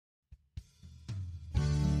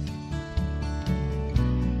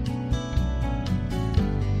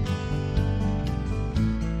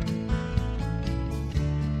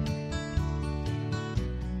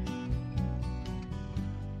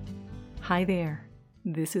Hi there,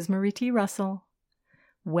 this is Marie T. Russell.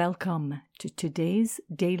 Welcome to today's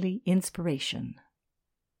Daily Inspiration.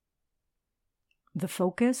 The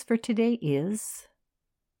focus for today is,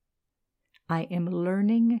 I am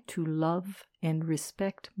learning to love and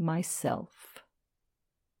respect myself.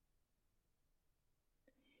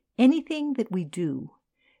 Anything that we do,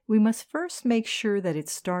 we must first make sure that it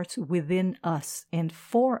starts within us and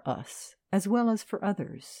for us, as well as for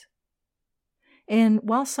others. And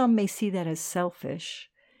while some may see that as selfish,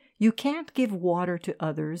 you can't give water to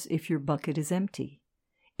others if your bucket is empty,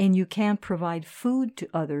 and you can't provide food to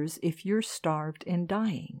others if you're starved and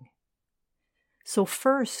dying. So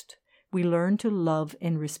first, we learn to love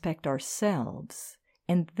and respect ourselves,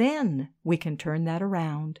 and then we can turn that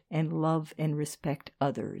around and love and respect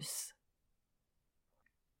others.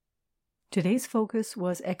 Today's focus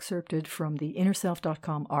was excerpted from the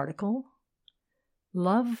InnerSelf.com article,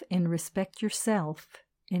 Love and Respect Yourself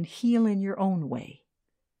and Heal in Your Own Way,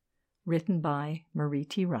 written by Marie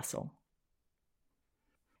T. Russell.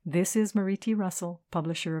 This is Marie T. Russell,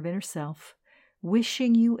 publisher of Inner Self,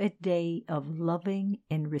 wishing you a day of loving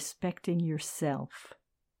and respecting yourself,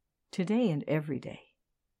 today and every day.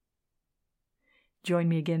 Join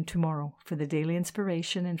me again tomorrow for the daily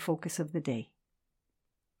inspiration and focus of the day.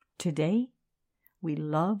 Today, we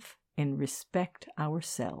love and respect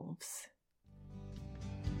ourselves.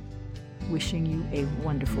 Wishing you a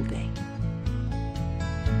wonderful day.